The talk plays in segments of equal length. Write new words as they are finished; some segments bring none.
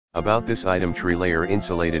About this item: tri-layer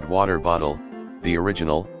insulated water bottle, the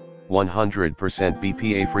original, 100%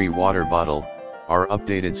 BPA-free water bottle. Our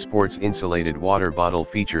updated sports insulated water bottle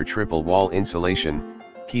feature triple wall insulation,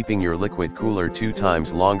 keeping your liquid cooler 2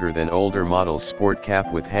 times longer than older models. Sport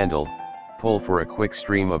cap with handle, pull for a quick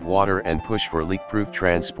stream of water and push for leak-proof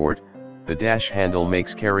transport. The dash handle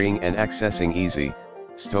makes carrying and accessing easy.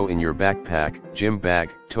 Stow in your backpack, gym bag,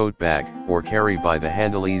 tote bag, or carry by the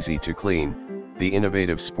handle. Easy to clean. The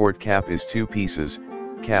innovative sport cap is 2 pieces,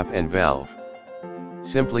 cap and valve.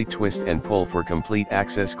 Simply twist and pull for complete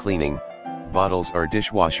access cleaning. Bottles are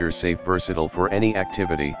dishwasher safe, versatile for any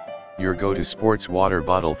activity. Your go-to sports water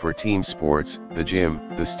bottle for team sports, the gym,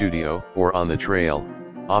 the studio, or on the trail.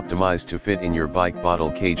 Optimized to fit in your bike bottle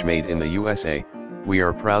cage. Made in the USA. We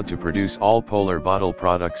are proud to produce all Polar bottle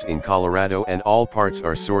products in Colorado, and all parts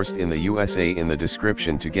are sourced in the USA. In the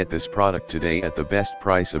description to get this product today at the best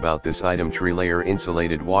price. About this item: tri-layer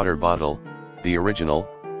insulated water bottle, the original,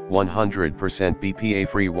 100%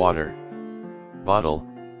 BPA-free water bottle.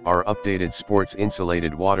 Our updated sports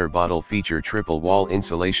insulated water bottle feature triple wall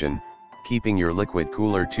insulation, keeping your liquid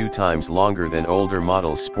cooler 2 times longer than older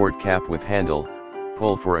models. Sport cap with handle,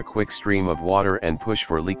 pull for a quick stream of water and push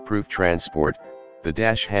for leak-proof transport. The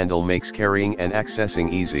dash handle makes carrying and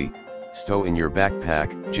accessing easy. Stow in your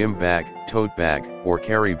backpack, gym bag, tote bag, or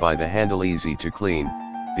carry by the handle. Easy to clean.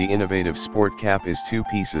 The innovative sport cap is 2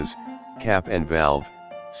 pieces, cap and valve.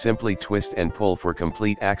 Simply twist and pull for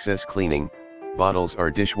complete access cleaning. Bottles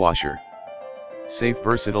are dishwasher safe,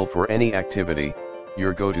 versatile for any activity.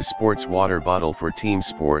 Your go-to sports water bottle for team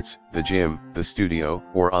sports, the gym, the studio,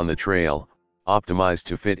 or on the trail. Optimized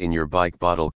to fit in your bike bottle